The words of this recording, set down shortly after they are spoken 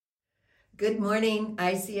Good morning,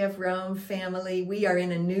 ICF Rome family. We are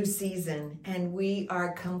in a new season and we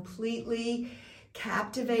are completely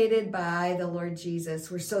captivated by the Lord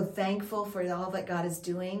Jesus. We're so thankful for all that God is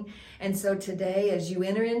doing. And so today, as you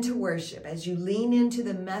enter into worship, as you lean into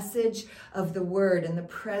the message of the word and the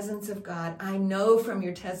presence of God, I know from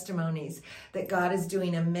your testimonies that God is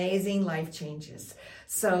doing amazing life changes.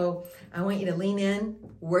 So I want you to lean in,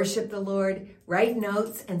 worship the Lord, write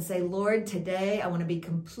notes, and say, Lord, today I want to be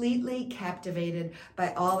completely captivated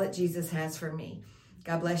by all that Jesus has for me.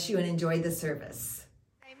 God bless you and enjoy the service.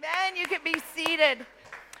 Amen. You can be seated.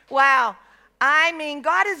 Wow. I mean,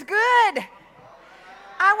 God is good.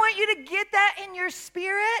 I want you to get that in your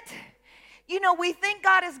spirit. You know, we think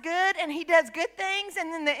God is good and he does good things,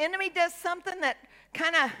 and then the enemy does something that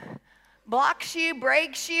kind of blocks you,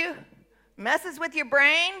 breaks you, messes with your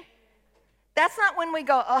brain. That's not when we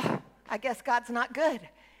go, oh, I guess God's not good.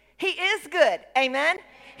 He is good. Amen.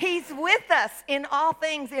 He's with us in all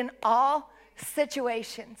things, in all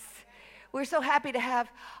situations. We're so happy to have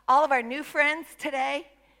all of our new friends today.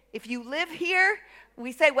 If you live here,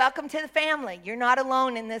 we say welcome to the family. You're not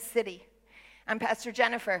alone in this city. I'm Pastor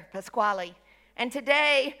Jennifer Pasquale. And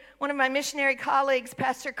today, one of my missionary colleagues,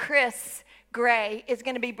 Pastor Chris Gray, is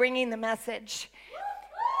going to be bringing the message.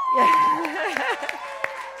 Yeah.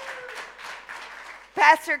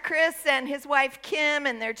 Pastor Chris and his wife Kim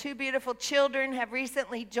and their two beautiful children have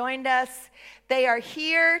recently joined us. They are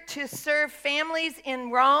here to serve families in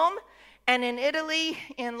Rome and in Italy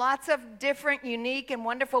in lots of different, unique, and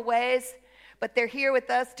wonderful ways. But they're here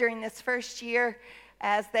with us during this first year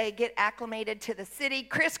as they get acclimated to the city.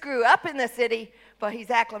 Chris grew up in the city, but he's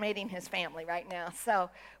acclimating his family right now.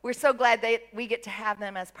 So we're so glad that we get to have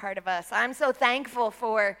them as part of us. I'm so thankful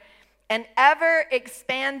for an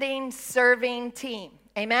ever-expanding serving team.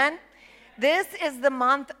 Amen? This is the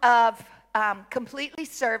month of completely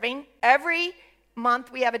serving. Every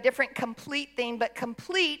month we have a different complete theme, but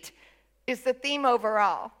complete is the theme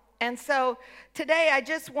overall. And so today I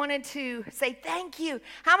just wanted to say thank you.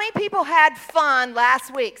 How many people had fun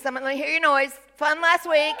last week? Someone, let me hear your noise. Fun last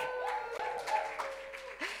week.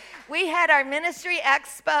 We had our ministry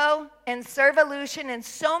expo and Servolution, and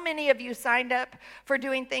so many of you signed up for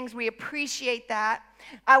doing things. We appreciate that.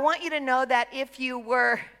 I want you to know that if you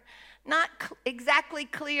were not exactly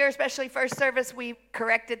clear, especially first service, we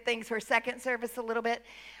corrected things for second service a little bit.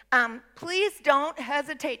 Please don't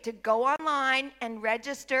hesitate to go online and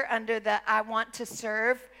register under the I Want to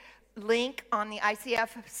Serve link on the ICF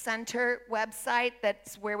Center website.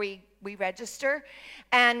 That's where we register.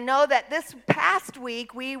 And know that this past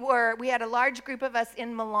week we had a large group of us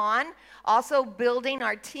in Milan, also building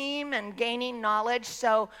our team and gaining knowledge.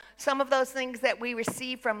 So some of those things that we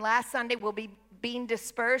received from last Sunday will be being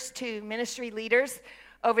dispersed to ministry leaders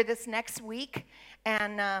over this next week.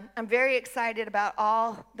 And I'm very excited about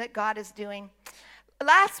all that God is doing.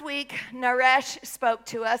 Last week, Naresh spoke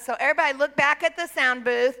to us. So everybody look back at the sound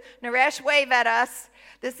booth. Naresh, wave at us.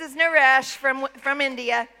 This is Naresh from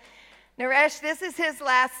India. Naresh, this is his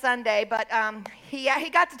last Sunday, but he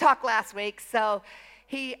got to talk last week. So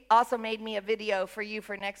he also made me a video for you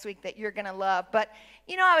for next week that you're going to love. But,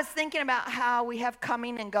 you know, I was thinking about how we have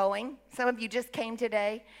coming and going. Some of you just came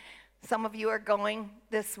today. Some of you are going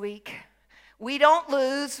this week. We don't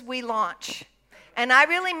lose, we launch. And I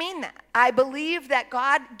really mean that. I believe that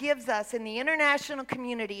God gives us in the international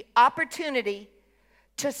community opportunity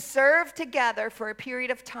to serve together for a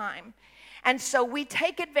period of time. And so we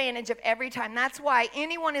take advantage of every time. That's why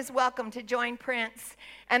anyone is welcome to join Prince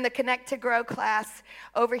and the Connect to Grow class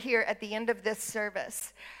over here at the end of this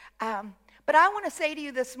service. But I want to say to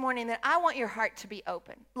you this morning that I want your heart to be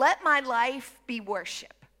open. Let my life be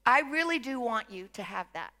worship. I really do want you to have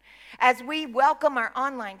that. As we welcome our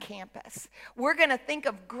online campus, we're going to think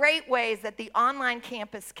of great ways that the online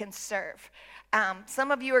campus can serve. Some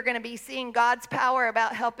of you are going to be seeing God's power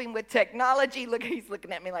about helping with technology. Look, he's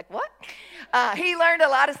looking at me like, what? He learned a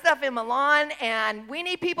lot of stuff in Milan, and we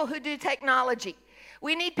need people who do technology.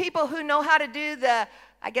 We need people who know how to do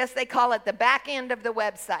I guess they call it the back end of the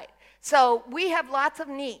website. So we have lots of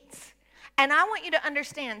needs. And I want you to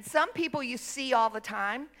understand, some people you see all the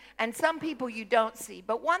time, and some people you don't see.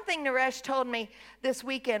 But one thing Naresh told me this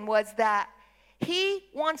weekend was that he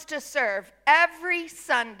wants to serve every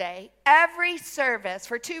Sunday, every service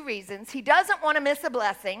for two reasons. He doesn't want to miss a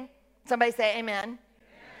blessing. Somebody say amen. Amen.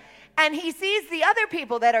 And he sees the other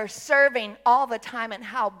people that are serving all the time and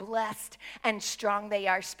how blessed and strong they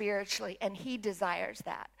are spiritually, and he desires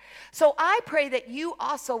that. So I pray that you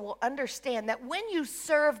also will understand that when you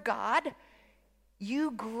serve God,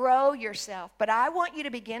 you grow yourself. But I want you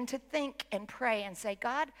to begin to think and pray and say,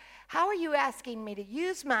 God, how are you asking me to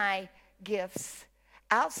use my gifts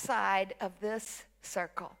outside of this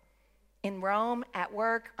circle. In Rome, at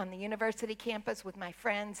work, on the university campus with my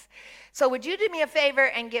friends. So would you do me a favor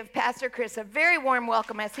and give Pastor Chris a very warm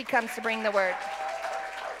welcome as he comes to bring the word.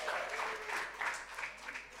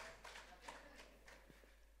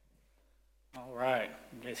 All right.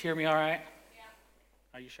 You guys hear me all right? Yeah.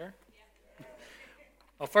 Are you sure? Yeah.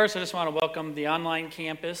 Well, first, I just want to welcome the online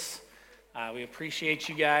campus. We appreciate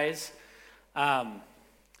you guys. I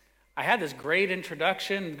had this great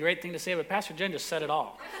introduction, great thing to say, but Pastor Jen just said it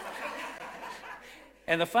all.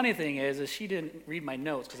 And the funny thing is she didn't read my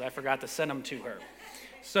notes because I forgot to send them to her.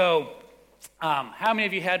 So, how many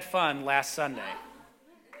of you had fun last Sunday?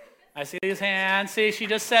 I see these hands. See, she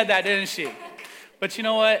just said that, didn't she? But you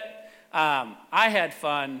know what? I had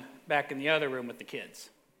fun back in the other room with the kids.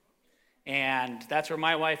 And that's where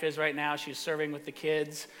my wife is right now. She's serving with the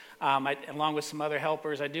kids, along with some other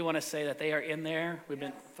helpers. I do want to say that they are in there.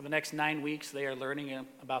 For the next 9 weeks, they are learning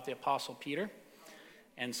about the Apostle Peter.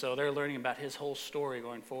 And so they're learning about his whole story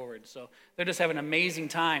going forward. So they're just having an amazing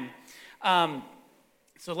time.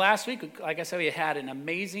 So last week, like I said, we had an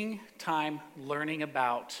amazing time learning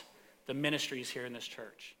about the ministries here in this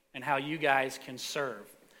church and how you guys can serve.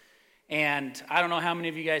 And I don't know how many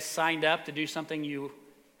of you guys signed up to do something you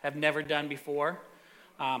have never done before.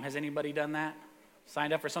 Has anybody done that?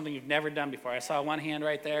 Signed up for something you've never done before? I saw one hand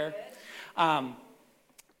right there. The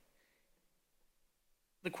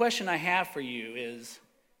question I have for you is,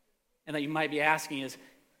 and that you might be asking is,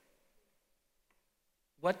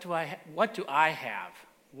 what do I have?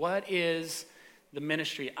 What is the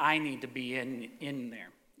ministry I need to be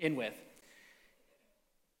in with?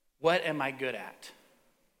 What am I good at?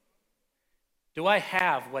 Do I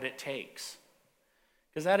have what it takes?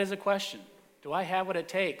 Because that is a question. Do I have what it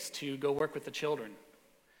takes to go work with the children?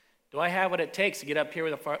 Do I have what it takes to get up here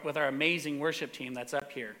with our amazing worship team that's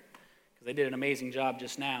up here? Because they did an amazing job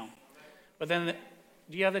just now. But then,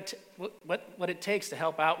 do you have what it takes to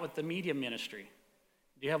help out with the media ministry?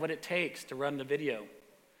 Do you have what it takes to run the video?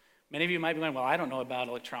 Many of you might be going, well, I don't know about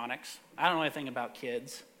electronics. I don't know anything about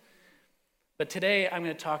kids. But today, I'm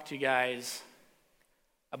going to talk to you guys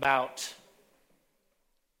about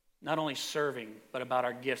not only serving, but about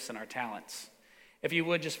our gifts and our talents. If you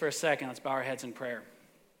would, just for a second, let's bow our heads in prayer.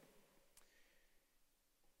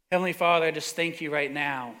 Heavenly Father, I just thank you right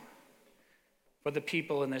now for the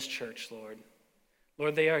people in this church, Lord.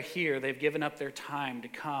 Lord, they are here. They've given up their time to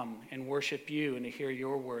come and worship you and to hear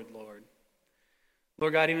your word, Lord.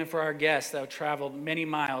 Lord God, even for our guests that have traveled many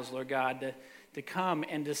miles, Lord God, to come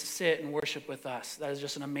and to sit and worship with us. That is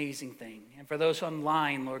just an amazing thing. And for those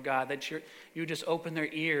online, Lord God, that you just open their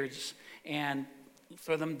ears and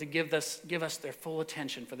for them to give us their full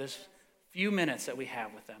attention for this few minutes that we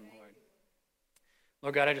have with them, Lord.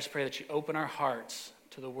 Lord God, I just pray that you open our hearts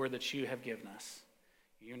to the word that you have given us.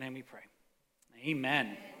 In your name we pray.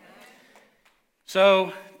 Amen.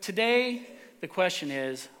 So today, the question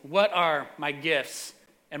is, what are my gifts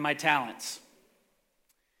and my talents?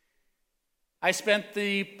 I spent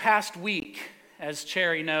the past week, as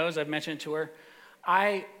Cherry knows, I've mentioned it to her,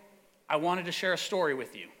 I wanted to share a story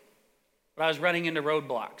with you, but I was running into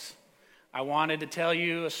roadblocks. I wanted to tell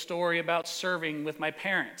you a story about serving with my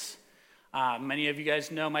parents. Many of you guys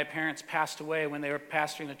know my parents passed away when they were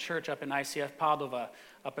pastoring the church up in ICF Padova,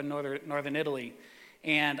 up in northern Italy.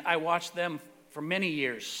 And I watched them for many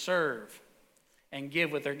years serve and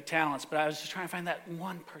give with their talents. But I was just trying to find that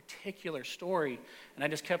one particular story. And I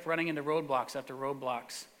just kept running into roadblocks after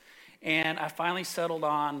roadblocks. And I finally settled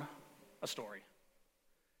on a story.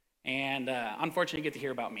 And unfortunately, you get to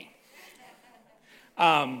hear about me.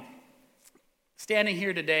 Standing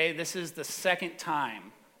here today, this is the second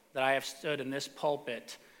time that I have stood in this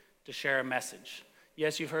pulpit to share a message.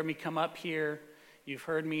 Yes, you've heard me come up here. You've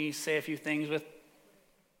heard me say a few things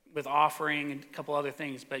with offering and a couple other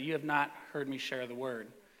things, but you have not heard me share the word.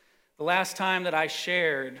 The last time that I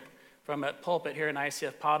shared from a pulpit here in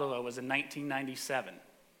ICF Padova was in 1997.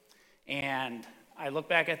 And I look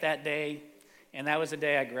back at that day, and that was the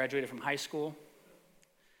day I graduated from high school.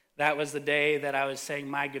 That was the day that I was saying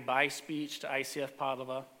my goodbye speech to ICF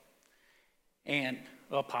Padova. And,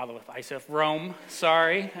 well, Padova, ICF Rome,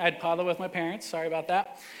 sorry. I had Padova with my parents, sorry about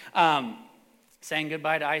that. Saying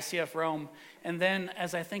goodbye to ICF Rome. And then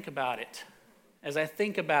as I think about it, as I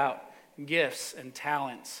think about gifts and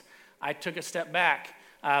talents, I took a step back.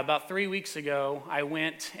 About 3 weeks ago, I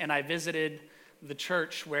went and I visited the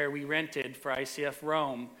church where we rented for ICF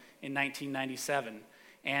Rome in 1997.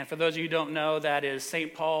 And for those of you who don't know, that is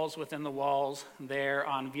St. Paul's within the walls there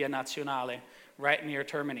on Via Nazionale, right near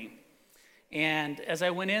Termini. And as I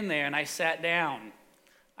went in there and I sat down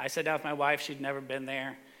with my wife. She'd never been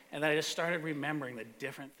there. And then I just started remembering the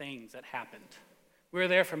different things that happened. We were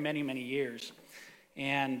there for many, many years.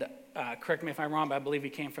 And correct me if I'm wrong, but I believe we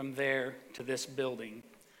came from there to this building.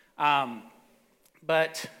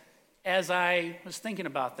 But as I was thinking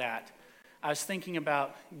about that, I was thinking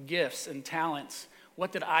about gifts and talents.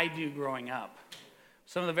 What did I do growing up?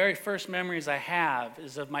 Some of the very first memories I have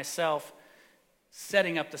is of myself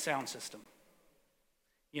setting up the sound system.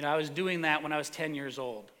 I was doing that when I was 10 years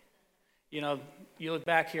old. You look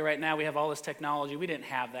back here right now, we have all this technology. We didn't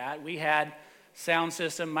have that. We had sound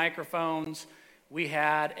system, microphones. We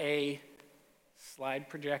had a slide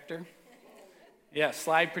projector. Yeah,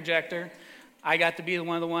 slide projector. I got to be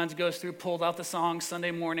one of the ones who goes through, pulled out the songs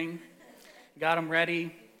Sunday morning, got them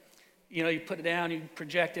ready. You put it down, you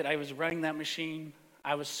project it. I was running that machine.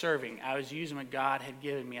 I was serving. I was using what God had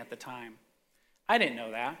given me at the time. I didn't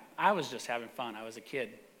know that. I was just having fun. I was a kid.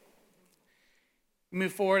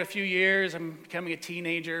 Move forward a few years, I'm becoming a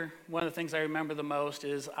teenager. One of the things I remember the most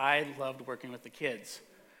is I loved working with the kids.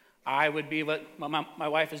 I would be what my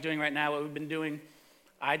wife is doing right now, what we've been doing.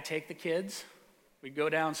 I'd take the kids. We'd go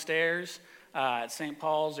downstairs. At St.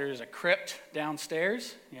 Paul's, there's a crypt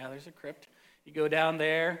downstairs. Yeah, there's a crypt. You go down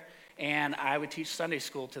there, and I would teach Sunday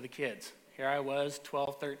school to the kids. Here I was,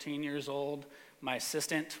 12, 13 years old. My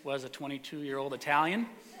assistant was a 22-year-old Italian.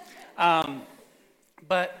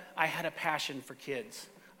 But I had a passion for kids.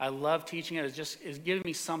 I loved teaching it. It was giving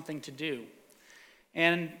me something to do.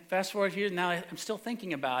 And fast forward here, now I'm still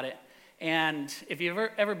thinking about it. And if you've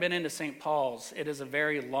ever been into St. Paul's, it is a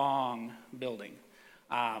very long building.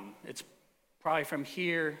 It's probably from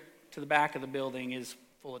here to the back of the building is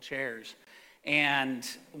full of chairs. And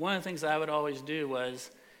one of the things I would always do was,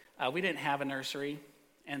 we didn't have a nursery.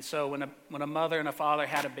 And so when a mother and a father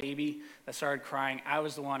had a baby that started crying, I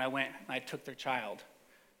was the one, I went and I took their child.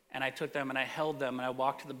 And I took them and I held them and I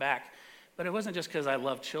walked to the back. But it wasn't just because I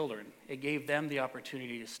loved children. It gave them the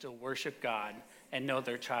opportunity to still worship God and know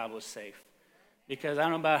their child was safe. Because I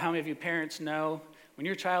don't know about how many of you parents know, when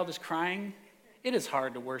your child is crying, it is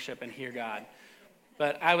hard to worship and hear God.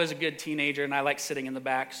 But I was a good teenager and I liked sitting in the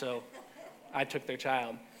back, so I took their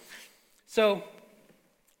child. So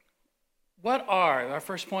our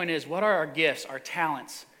first point is, what are our gifts, our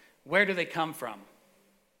talents? Where do they come from?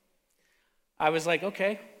 I was like,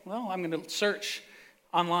 okay, well, I'm going to search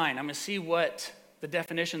online. I'm going to see what the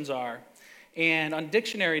definitions are. And on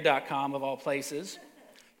dictionary.com, of all places,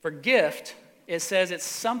 for gift, it says it's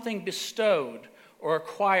something bestowed or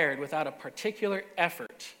acquired without a particular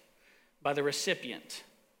effort by the recipient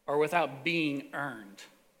or without being earned.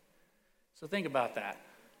 So think about that.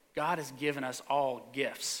 God has given us all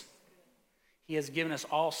gifts. He has given us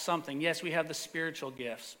all something. Yes, we have the spiritual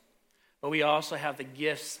gifts, but we also have the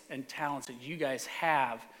gifts and talents that you guys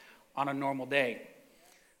have on a normal day.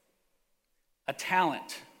 A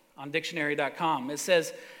talent on dictionary.com, it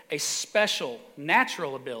says a special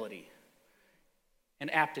natural ability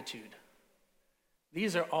and aptitude.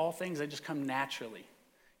 These are all things that just come naturally.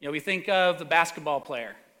 We think of the basketball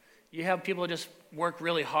player. You have people who just work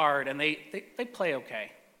really hard and they play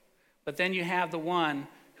okay. But then you have the one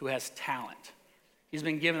who has talent. He's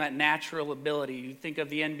been given that natural ability. You think of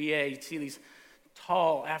the NBA, you see these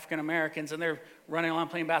tall African Americans and they're running around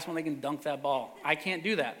playing basketball and they can dunk that ball. I can't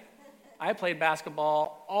do that. I played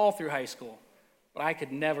basketball all through high school, but I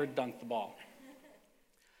could never dunk the ball.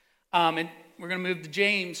 And we're going to move to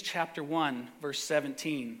James chapter 1, verse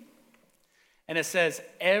 17. And it says,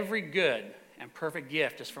 every good and perfect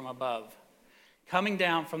gift is from above, coming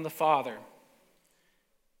down from the Father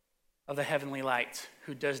of the heavenly lights,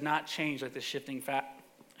 who does not change like the shifting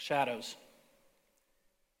shadows.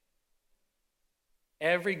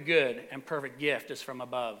 Every good and perfect gift is from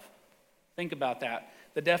above. Think about that.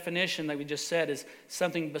 The definition that we just said is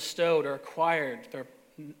something bestowed or acquired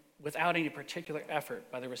without any particular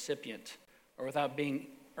effort by the recipient or without being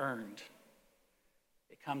earned.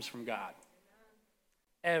 It comes from God.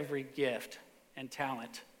 Every gift and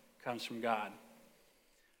talent comes from God.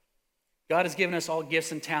 God has given us all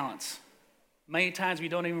gifts and talents. Many times we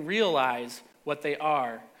don't even realize what they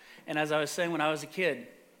are. And as I was saying, when I was a kid,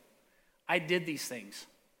 I did these things.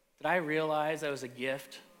 Did I realize that was a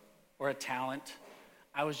gift or a talent?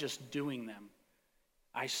 I was just doing them.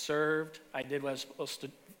 I served. I did what I was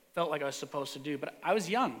felt like I was supposed to do. But I was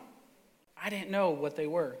young. I didn't know what they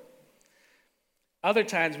were. Other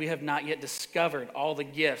times we have not yet discovered all the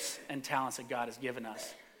gifts and talents that God has given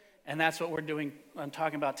us. And that's what I'm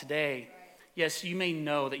talking about today. Yes, you may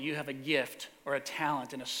know that you have a gift or a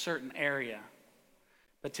talent in a certain area.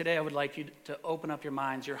 But today I would like you to open up your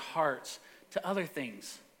minds, your hearts, to other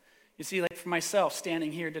things. You see, like for myself,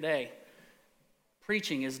 standing here today,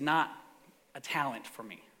 preaching is not a talent for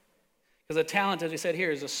me. Because a talent, as we said here,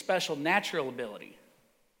 is a special natural ability,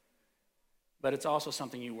 but it's also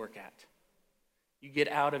something you work at. You get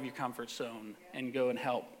out of your comfort zone and go and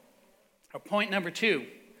help. Our point number 2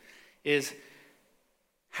 is,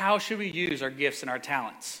 how should we use our gifts and our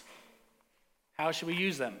talents? How should we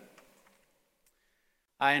use them?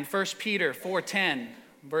 In 1 Peter 4:10,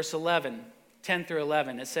 verse 11, 10 through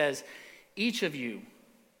 11, it says, each of you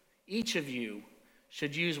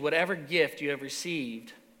should use whatever gift you have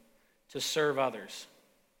received to serve others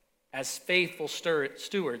as faithful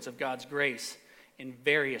stewards of God's grace in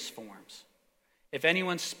various forms. If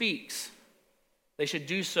anyone speaks, they should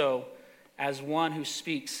do so as one who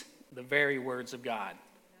speaks the very words of God.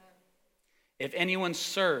 If anyone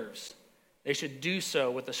serves, they should do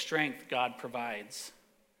so with the strength God provides,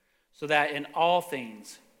 so that in all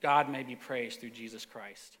things God may be praised through Jesus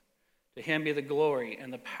Christ. To him be the glory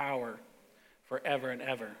and the power forever and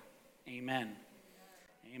ever. Amen.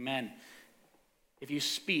 Amen. If you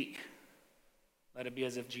speak, let it be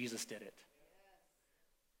as if Jesus did it.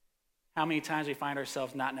 How many times we find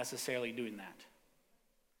ourselves not necessarily doing that?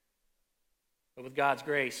 But with God's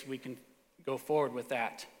grace, we can go forward with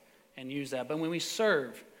that and use that. But when we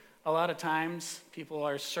serve, a lot of times people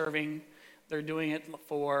are serving, they're doing it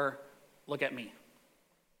for, look at me.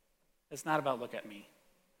 It's not about look at me.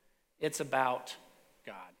 It's about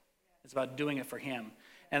God. It's about doing it for him.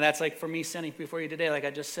 And that's like for me standing before you today, like I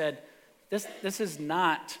just said, this is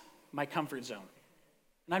not my comfort zone.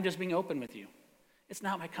 And I'm just being open with you. It's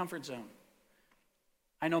not my comfort zone.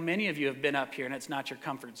 I know many of you have been up here and it's not your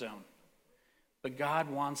comfort zone. But God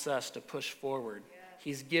wants us to push forward.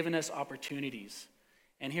 He's given us opportunities.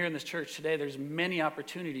 And here in this church today, there's many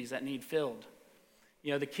opportunities that need filled.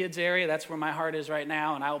 You know, the kids area, that's where my heart is right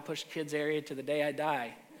now, and I will push kids area to the day I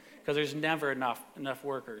die, because there's never enough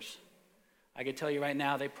workers. I can tell you right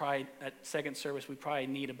now, at second service, we probably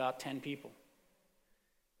need about 10 people.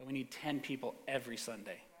 But we need 10 people every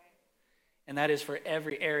Sunday. And that is for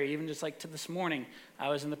every area. Even just like to this morning, I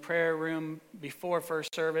was in the prayer room before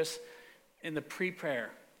first service, in the pre-prayer.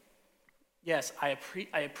 Yes, I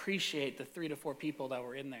appreciate the 3 to 4 people that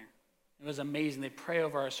were in there. It was amazing. They pray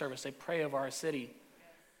over our service. They pray over our city.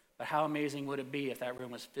 But how amazing would it be if that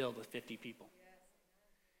room was filled with 50 people?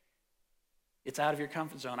 It's out of your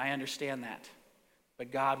comfort zone. I understand that.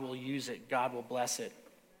 But God will use it. God will bless it.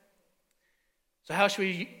 So how should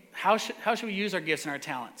we use our gifts and our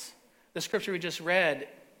talents? The scripture we just read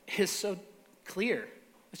is so clear.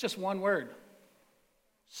 It's just one word.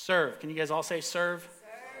 Serve. Can you guys all say serve?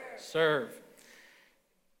 Serve.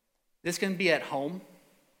 This can be at home.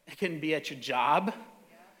 It can be at your job.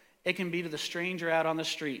 It can be to the stranger out on the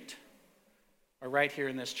street or right here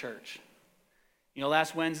in this church. You know,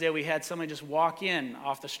 last Wednesday we had somebody just walk in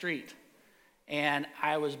off the street, and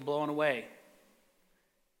I was blown away.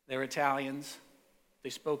 They were Italians. They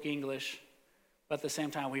spoke English, but at the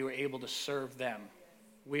same time we were able to serve them.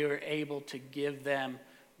 We were able to give them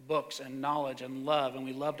books and knowledge and love, and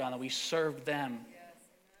we loved on them. We served them.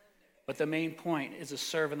 But the main point is to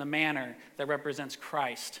serve in the manner that represents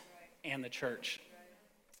Christ and the church.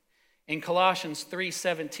 In Colossians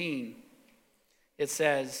 3:17, it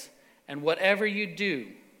says, "And whatever you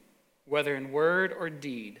do, whether in word or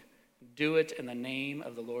deed, do it in the name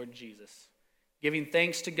of the Lord Jesus, giving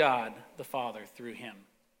thanks to God the Father through him."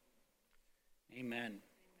 Amen.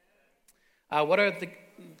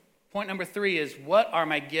 Point number 3 is, what are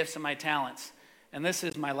my gifts and my talents? And this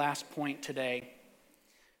is my last point today,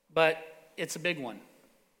 but it's a big one.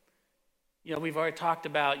 You know, we've already talked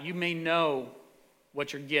about, you may know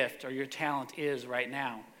what your gift or your talent is right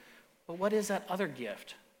now, but what is that other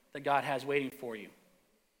gift that God has waiting for you?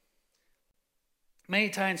 Many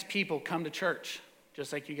times people come to church,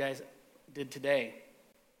 just like you guys did today.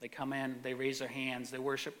 They come in, they raise their hands, they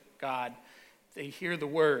worship God, they hear the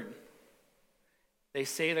word, they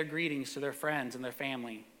say their greetings to their friends and their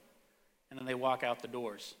family, and then they walk out the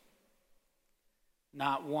doors.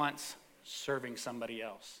 Not once serving somebody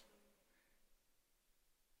else.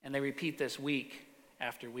 And they repeat this week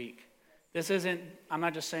after week. This isn't, I'm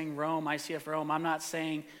not just saying Rome, ICF Rome. I'm not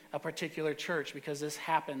saying a particular church, because this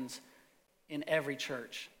happens in every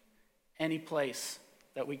church, any place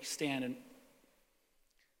that we stand in.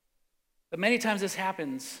 But many times this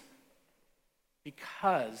happens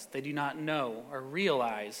because they do not know or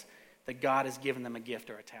realize that God has given them a gift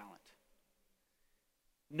or a talent.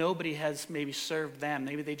 Nobody has maybe served them.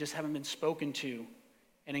 Maybe they just haven't been spoken to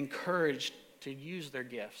and encouraged to use their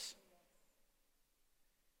gifts.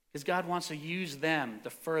 Because God wants to use them to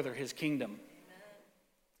further his kingdom.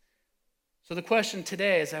 So the question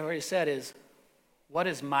today, as I already said, is, what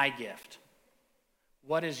is my gift?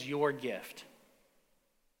 What is your gift?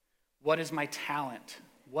 What is my talent?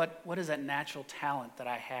 What is that natural talent that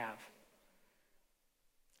I have?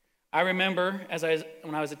 I remember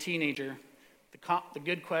when I was a teenager, the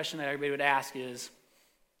good question that everybody would ask is,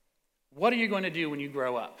 what are you going to do when you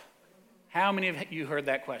grow up? How many of you heard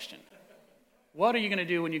that question? What are you going to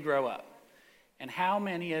do when you grow up? And how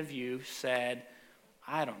many of you said,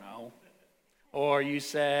 I don't know. Or you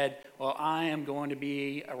said, well, I am going to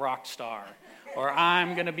be a rock star. Or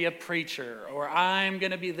I'm going to be a preacher. Or I'm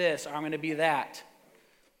going to be this. Or I'm going to be that.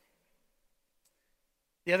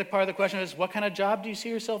 The other part of the question is, what kind of job do you see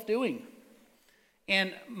yourself doing?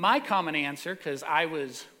 And my common answer, because I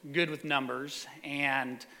was good with numbers,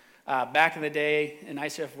 and back in the day in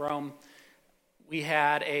ICF Rome, we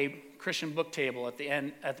had a Christian book table at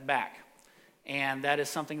the back. And that is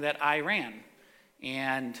something that I ran.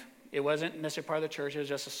 And it wasn't necessarily part of the church. It was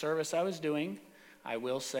just a service I was doing. I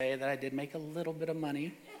will say that I did make a little bit of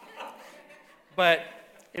money. But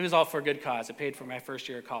it was all for a good cause. It paid for my first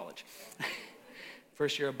year of college.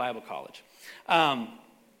 First year of Bible college.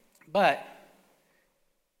 But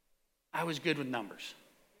I was good with numbers.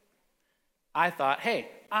 I thought, hey,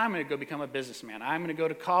 I'm going to go become a businessman. I'm going to go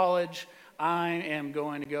to college. I am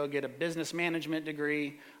going to go get a business management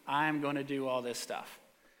degree. I'm going to do all this stuff.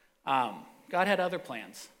 God had other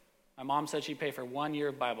plans. My mom said she'd pay for 1 year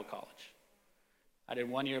of Bible college. I did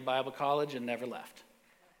 1 year of Bible college and never left.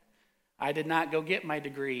 I did not go get my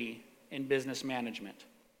degree in business management.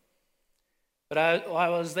 But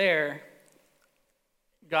while I was there,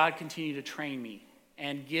 God continued to train me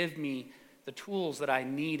and give me the tools that I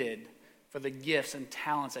needed for the gifts and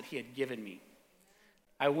talents that he had given me.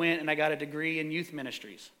 I went and I got a degree in youth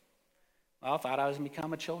ministries. Well, I thought I was going to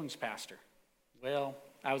become a children's pastor. Well,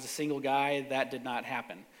 I was a single guy. That did not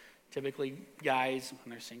happen. Typically, guys,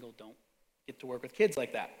 when they're single, don't get to work with kids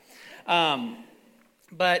like that.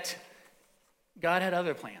 But God had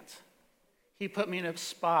other plans. He put me in a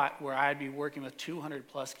spot where I'd be working with 200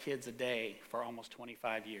 plus kids a day for almost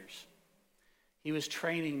 25 years. He was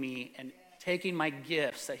training me and taking my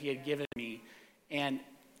gifts that he had given me and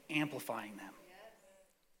amplifying them.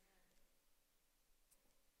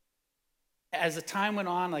 As the time went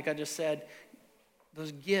on, like I just said,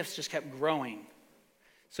 those gifts just kept growing.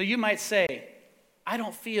 So you might say, I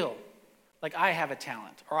don't feel like I have a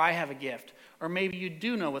talent or I have a gift, or maybe you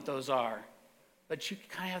do know what those are, but you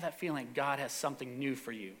kind of have that feeling God has something new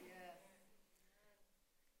for you.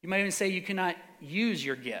 You might even say you cannot use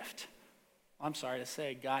your gift. I'm sorry to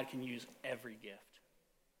say, God can use every gift.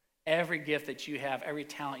 Every gift that you have, every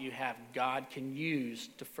talent you have, God can use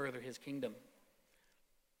to further his kingdom.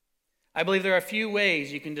 I believe there are a few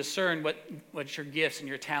ways you can discern what your gifts and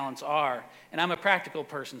your talents are. And I'm a practical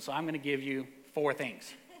person, so I'm going to give you 4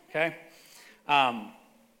 things, okay?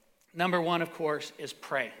 Number 1, of course, is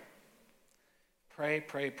pray. Pray,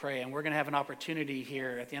 pray, pray. And we're going to have an opportunity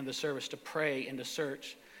here at the end of the service to pray and to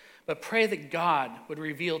search. But pray that God would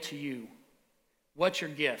reveal to you what your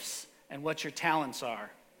gifts and what your talents are,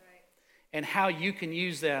 right, and how you can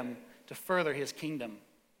use them to further his kingdom.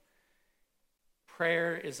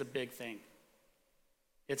 Prayer is a big thing.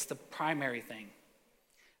 It's the primary thing.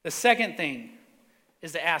 The second thing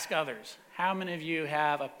is to ask others. How many of you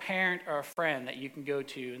have a parent or a friend that you can go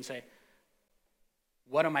to and say,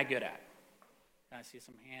 what am I good at? Can I see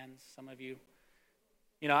some hands? Some of you.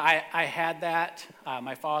 You know, I had that.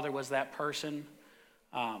 My father was that person.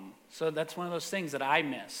 So that's one of those things that I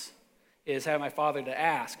miss, is having my father to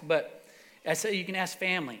ask. But I say you can ask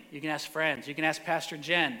family. You can ask friends. You can ask Pastor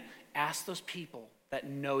Jen. Ask those people that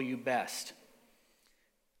know you best.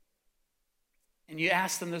 And you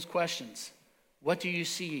ask them those questions. What do you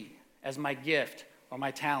see as my gift or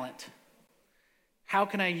my talent? How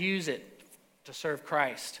can I use it to serve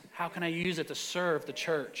Christ? How can I use it to serve the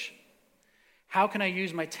church? How can I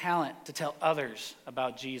use my talent to tell others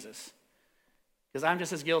about Jesus? Because I'm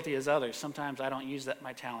just as guilty as others. Sometimes I don't use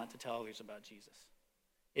my talent to tell others about Jesus.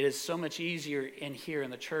 It is so much easier in here in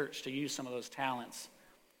the church to use some of those talents.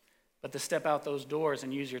 But to step out those doors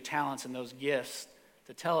and use your talents and those gifts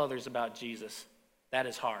to tell others about Jesus, that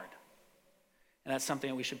is hard. And that's something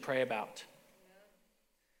that we should pray about.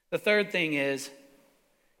 The third thing is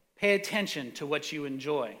pay attention to what you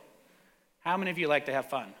enjoy. How many of you like to have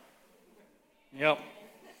fun? Yep.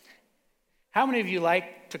 How many of you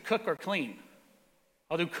like to cook or clean?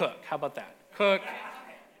 I'll do cook. How about that? Cook.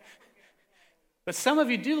 But some of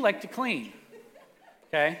you do like to clean.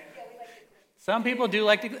 Okay? Some people do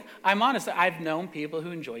like to. I'm honest, I've known people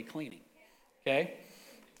who enjoy cleaning. Okay?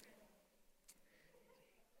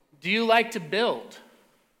 Do you like to build?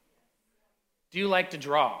 Do you like to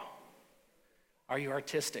draw? Are you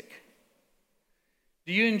artistic?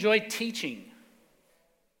 Do you enjoy teaching?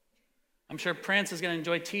 I'm sure Prince is going to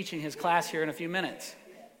enjoy teaching his class here in a few minutes.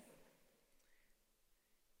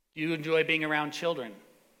 Do you enjoy being around children?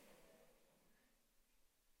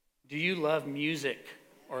 Do you love music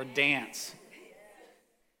or dance?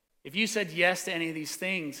 If you said yes to any of these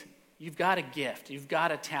things, you've got a gift, you've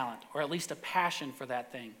got a talent, or at least a passion for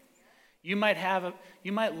that thing. You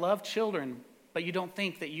might love children, but you don't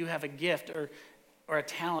think that you have a gift or a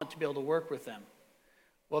talent to be able to work with them.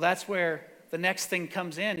 Well, that's where the next thing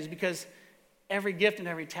comes in, is because every gift and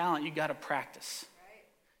every talent, you got to practice.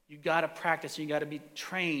 You got to practice. You got to be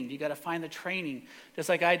trained. You got to find the training. Just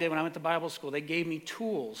like I did when I went to Bible school, they gave me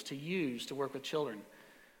tools to use to work with children.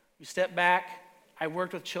 You step back, I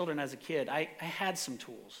worked with children as a kid. I had some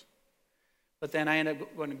tools. But then I ended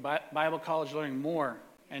up going to Bible college, learning more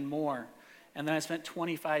and more. And then I spent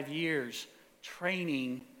 25 years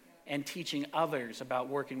training and teaching others about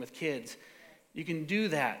working with kids. You can do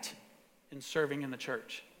that in serving in the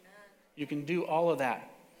church. You can do all of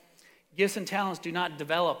that. Gifts and talents do not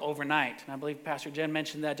develop overnight. And I believe Pastor Jen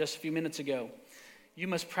mentioned that just a few minutes ago. You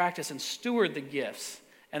must practice and steward the gifts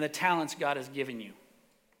and the talents God has given you.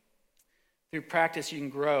 Through practice, you can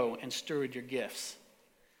grow and steward your gifts.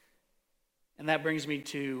 And that brings me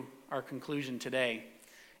to our conclusion today.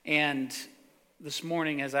 And this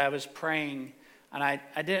morning, as I was praying, and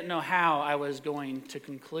I didn't know how I was going to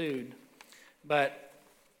conclude, but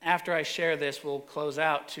after I share this, we'll close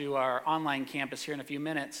out to our online campus here in a few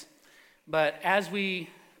minutes. But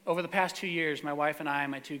over the past 2 years, my wife and I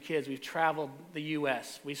and my 2 kids, we've traveled the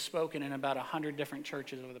U.S. We've spoken in about 100 different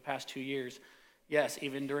churches over the past 2 years. Yes,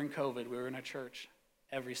 even during COVID, we were in a church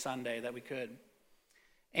every Sunday that we could.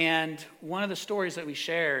 And one of the stories that we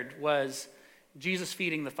shared was Jesus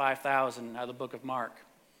feeding the 5,000 out of the book of Mark.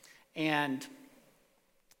 And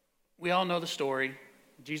we all know the story.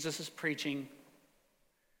 Jesus is preaching.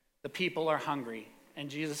 The people are hungry. And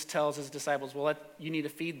Jesus tells his disciples, well, you need to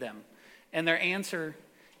feed them. And their answer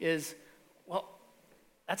is, well,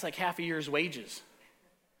 that's like half a year's wages.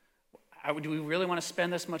 Do we really want to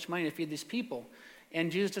spend this much money to feed these people? And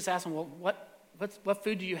Jesus just asked them, well, what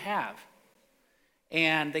food do you have?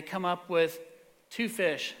 And they come up with 2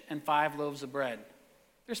 fish and 5 loaves of bread.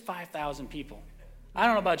 There's 5,000 people. I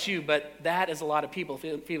don't know about you, but that is a lot of people,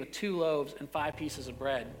 feed with 2 loaves and 5 pieces of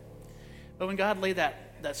bread. But when God laid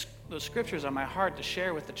those scriptures on my heart to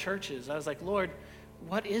share with the churches, I was like, Lord,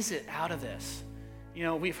 what is it out of this? You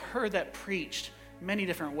know, we've heard that preached many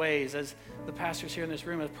different ways, as the pastors here in this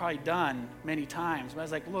room have probably done many times. But I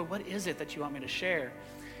was like, Lord, what is it that you want me to share?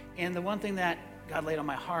 And the one thing that God laid on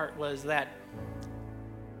my heart was that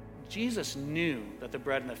Jesus knew that the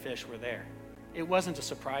bread and the fish were there. It wasn't a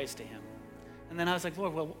surprise to him. And then I was like,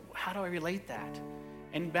 Lord, well, how do I relate that?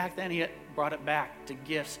 And back then he brought it back to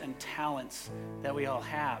gifts and talents that we all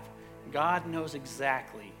have. God knows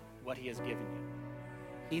exactly what he has given you.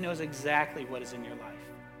 He knows exactly what is in your life.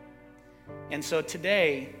 And so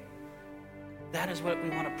today, that is what we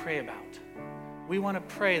want to pray about. We want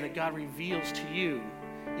to pray that God reveals to you,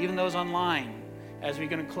 even those online, as we're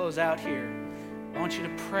going to close out here. I want you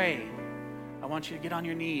to pray. I want you to get on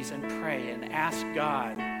your knees and pray and ask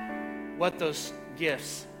God what those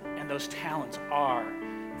gifts and those talents are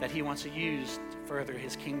that he wants to use to further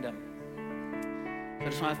his kingdom. So I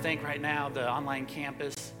just want to thank right now the online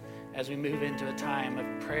campus as we move into a time of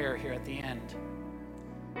prayer here at the end.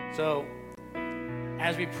 So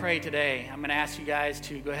as we pray today, I'm going to ask you guys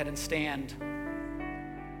to go ahead and stand.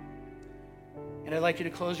 And I'd like you to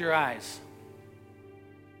close your eyes.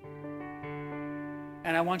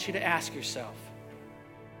 And I want you to ask yourself,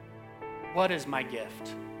 what is my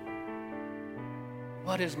gift?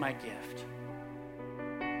 What is my gift?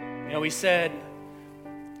 You know, we said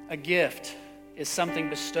a gift is something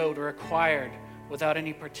bestowed or acquired without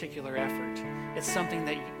any particular effort. It's something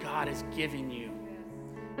that God is giving you.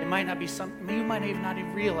 It might not be something, you might even not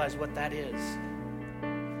even realize what that is.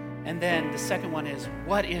 And then the second one is,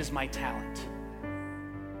 what is my talent?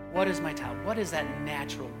 What is my talent? What is that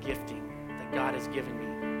natural gifting that God has given me?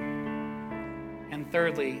 And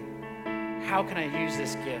thirdly, how can I use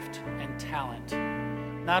this gift and talent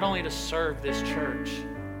not only to serve this church,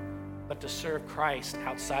 but to serve Christ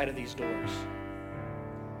outside of these doors?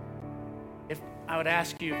 I would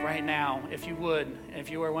ask you right now, if you would, if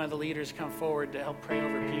you are one of the leaders, come forward to help pray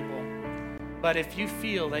over people. But if you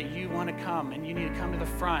feel that you want to come and you need to come to the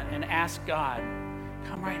front and ask God,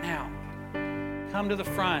 come right now. Come to the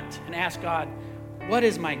front and ask God, what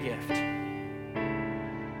is my gift?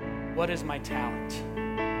 What is my talent?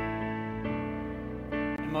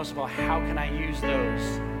 And most of all, how can I use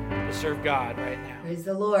those to serve God right now. Praise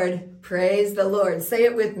the Lord. Praise the Lord. Say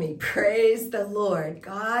it with me. Praise the Lord.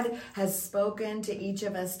 God has spoken to each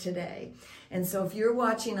of us today. And so if you're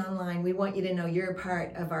watching online, we want you to know you're a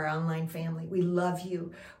part of our online family. We love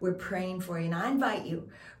you. We're praying for you. And I invite you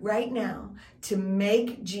right now to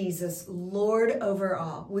make Jesus Lord over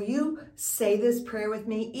all. Will you say this prayer with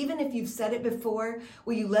me? Even if you've said it before,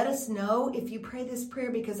 will you let us know if you pray this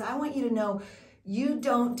prayer? Because I want you to know you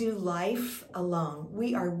don't do life alone.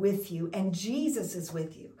 We are with you, and Jesus is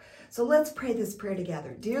with you. So let's pray this prayer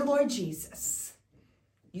together. Dear Lord Jesus,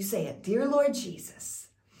 you say it. Dear Lord Jesus,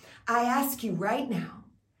 I ask you right now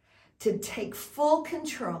to take full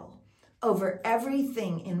control over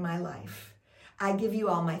everything in my life. I give you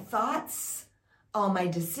all my thoughts, all my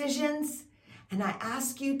decisions, and I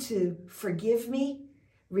ask you to forgive me,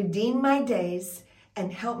 redeem my days,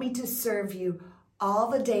 and help me to serve you all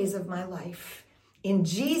the days of my life. In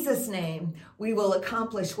Jesus' name, we will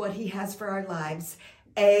accomplish what he has for our lives.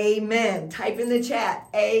 Amen. Type in the chat,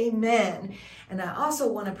 amen. And I also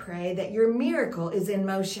want to pray that your miracle is in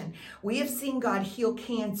motion. We have seen God heal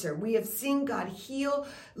cancer. We have seen God heal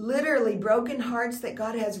literally broken hearts, that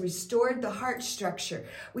God has restored the heart structure.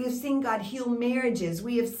 We have seen God heal marriages.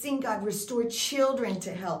 We have seen God restore children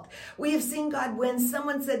to health. We have seen God, when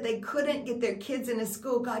someone said they couldn't get their kids into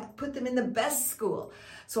school, God put them in the best school.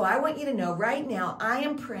 So I want you to know right now, I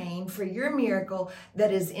am praying for your miracle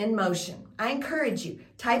that is in motion. I encourage you,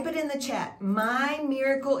 type it in the chat. My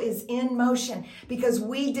miracle is in motion, because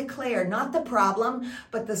we declare not the problem,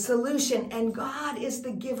 but the solution. And God is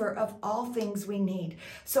the giver of all things we need.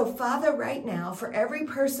 So Father, right now, for every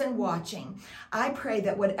person watching, I pray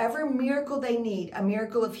that whatever miracle they need, a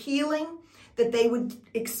miracle of healing, that they would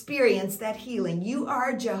experience that healing. You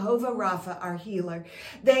are Jehovah Rapha, our healer.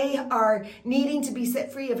 They are needing to be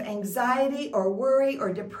set free of anxiety or worry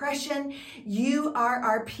or depression. You are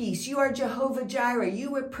our peace. You are Jehovah Jireh.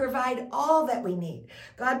 You would provide all that we need.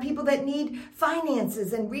 God, people that need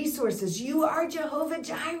finances and resources, you are Jehovah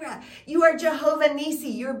Jireh. You are Jehovah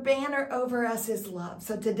Nissi. Your banner over us is love.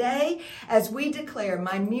 So today, as we declare,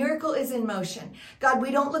 my miracle is in motion. God,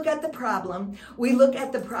 we don't look at the problem. We look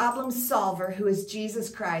at the problem solver, who is Jesus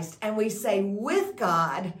Christ. And we say, with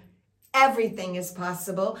God, everything is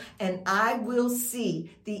possible. And I will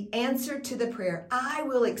see the answer to the prayer. I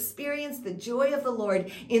will experience the joy of the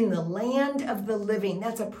Lord in the land of the living.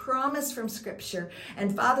 That's a promise from Scripture.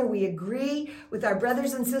 And Father, we agree with our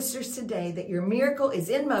brothers and sisters today that your miracle is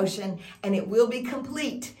in motion and it will be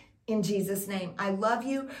complete. In Jesus' name, I love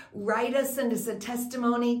you. Write us, send us a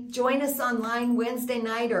testimony. Join us online Wednesday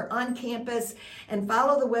night or on campus, and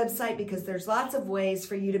follow the website, because there's lots of ways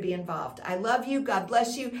for you to be involved. I love you. God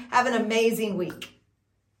bless you. Have an amazing week.